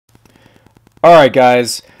Alright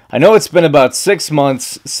guys, I know it's been about 6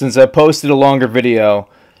 months since I posted a longer video.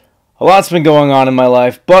 A lot's been going on in my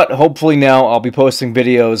life, but hopefully now I'll be posting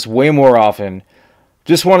videos way more often.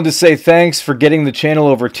 Just wanted to say thanks for getting the channel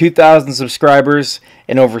over 2,000 subscribers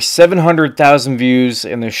and over 700,000 views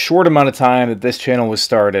in the short amount of time that this channel was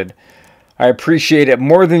started. I appreciate it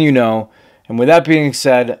more than you know, and with that being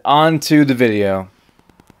said, on to the video.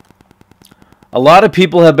 A lot of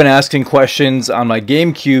people have been asking questions on my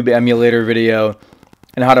Gamecube emulator video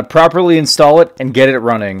and how to properly install it and get it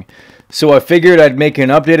running. So I figured I'd make an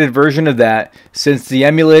updated version of that since the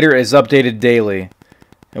emulator is updated daily.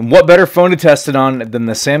 And what better phone to test it on than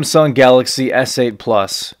the Samsung Galaxy S8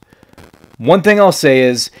 Plus. One thing I'll say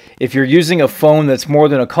is, if you're using a phone that's more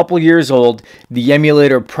than a couple years old, the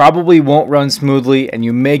emulator probably won't run smoothly and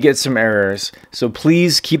you may get some errors. So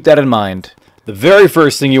please keep that in mind. The very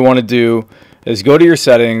first thing you want to do is go to your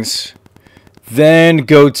settings, then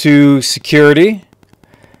go to security,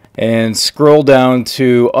 and scroll down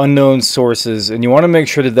to unknown sources, and you want to make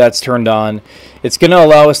sure that that's turned on. It's going to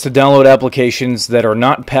allow us to download applications that are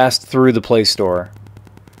not passed through the Play Store.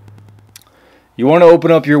 You want to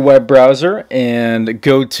open up your web browser and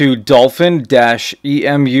go to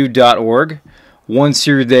dolphin-emu.org. Once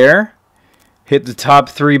you're there, hit the top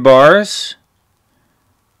 3 bars,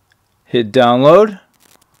 hit download,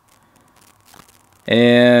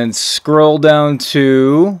 and scroll down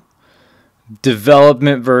to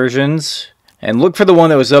development versions and look for the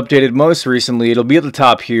one that was updated most recently. It'll be at the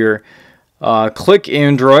top here. Click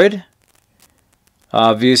Android.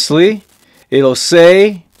 Obviously, it'll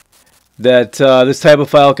say that this type of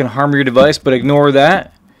file can harm your device, but ignore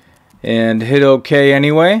that and hit OK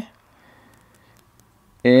anyway.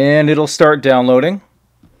 And it'll start downloading.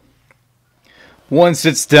 Once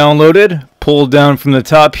it's downloaded, pull down from the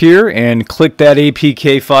top here and click that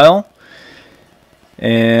APK file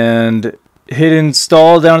and hit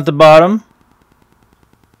install down at the bottom.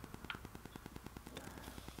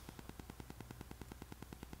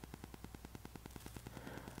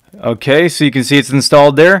 Okay, so you can see it's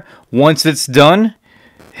installed there. Once it's done,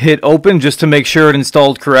 hit open just to make sure it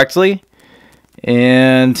installed correctly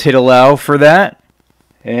and hit allow for that,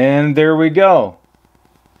 and there we go.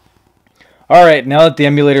 Alright, now that the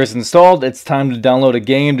emulator is installed, it's time to download a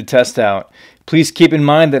game to test out. Please keep in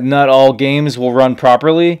mind that not all games will run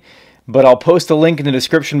properly, but I'll post a link in the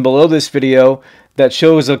description below this video that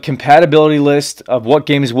shows a compatibility list of what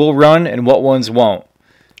games will run and what ones won't.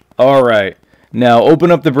 Alright, now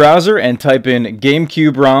open up the browser and type in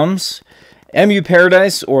Gamecube ROMs. MU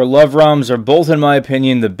Paradise or Love ROMs are both, in my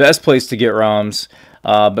opinion, the best place to get ROMs,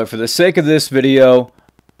 but for the sake of this video,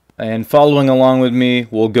 and following along with me,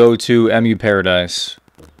 we'll go to MU Paradise.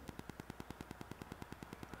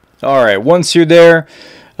 Alright, once you're there,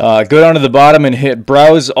 go down to the bottom and hit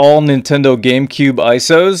Browse All Nintendo GameCube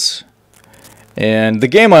ISOs. And the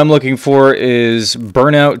game I'm looking for is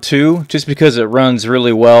Burnout 2, just because it runs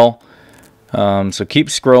really well. So keep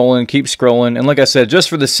scrolling. And like I said, just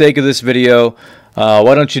for the sake of this video,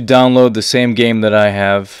 why don't you download the same game that I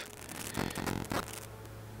have.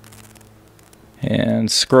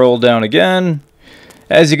 And scroll down again.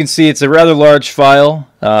 As you can see, it's a rather large file,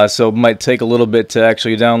 so it might take a little bit to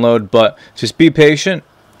actually download, but just be patient.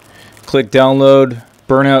 Click download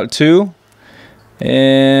Burnout 2,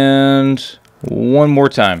 and one more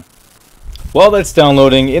time. While that's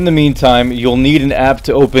downloading, in the meantime, you'll need an app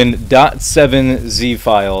to open .7z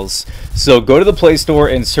files. So go to the Play Store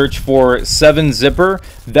and search for 7-Zipper.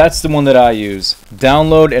 That's the one that I use.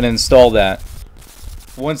 Download and install that.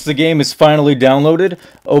 Once the game is finally downloaded,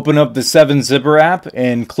 open up the 7-Zipper app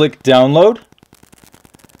and click download.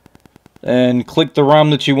 And click the ROM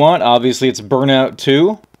that you want. Obviously it's Burnout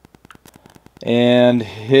 2. And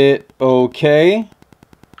hit OK.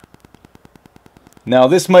 Now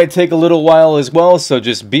this might take a little while as well, so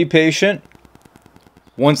just be patient.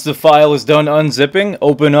 Once the file is done unzipping,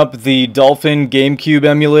 open up the Dolphin Gamecube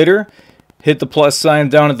emulator. Hit the plus sign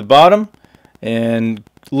down at the bottom and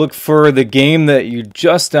look for the game that you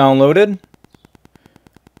just downloaded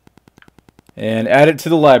and add it to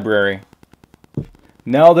the library.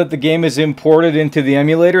 Now that the game is imported into the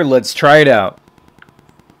emulator, let's try it out.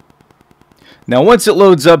 Now once it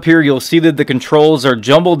loads up here, you'll see that the controls are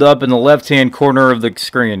jumbled up in the left-hand corner of the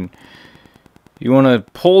screen. You want to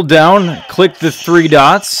pull down, click the 3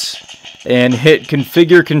 dots, and hit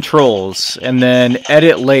Configure Controls, and then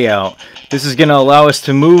Edit Layout. This is going to allow us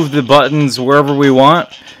to move the buttons wherever we want.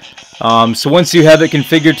 So once you have it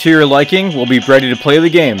configured to your liking, we'll be ready to play the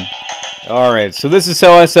game. Alright, so this is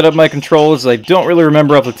how I set up my controls. I don't really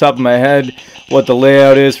remember off the top of my head what the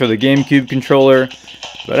layout is for the GameCube controller.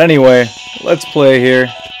 But anyway, let's play here.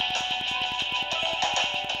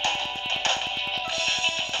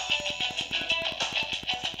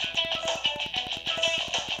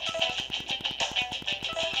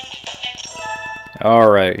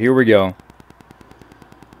 Alright, here we go.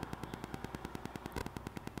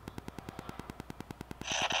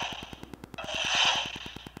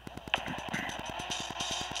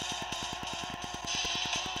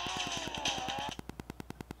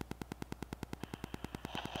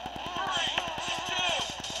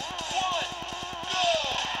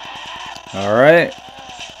 Alright.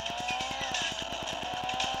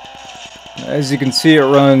 As you can see, it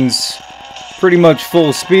runs pretty much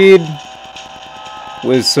full speed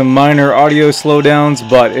with some minor audio slowdowns,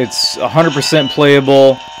 but it's 100%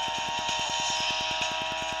 playable.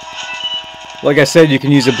 Like I said, you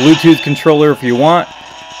can use a Bluetooth controller if you want,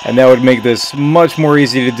 and that would make this much more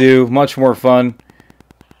easy to do, much more fun.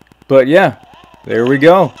 But yeah, there we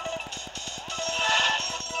go.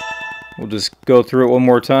 We'll just go through it one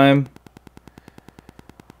more time.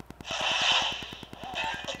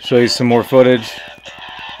 Show you some more footage.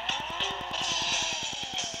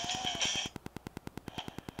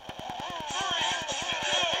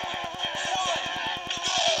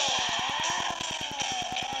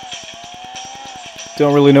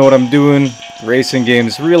 Don't really know what I'm doing. Racing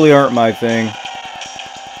games really aren't my thing.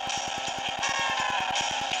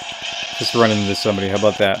 Just run into somebody. How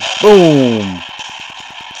about that? Boom!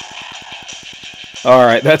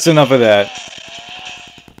 Alright, that's enough of that.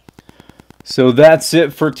 So that's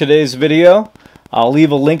it for today's video. I'll leave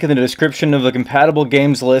a link in the description of the compatible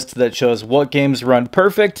games list that shows what games run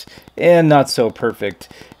perfect and not so perfect.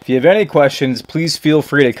 If you have any questions, please feel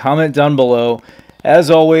free to comment down below.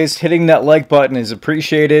 As always, hitting that like button is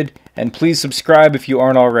appreciated, and please subscribe if you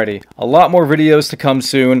aren't already. A lot more videos to come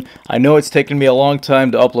soon. I know it's taken me a long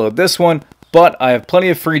time to upload this one, but I have plenty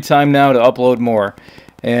of free time now to upload more.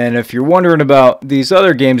 And if you're wondering about these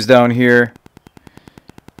other games down here,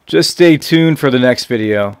 just stay tuned for the next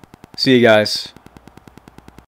video. See you guys.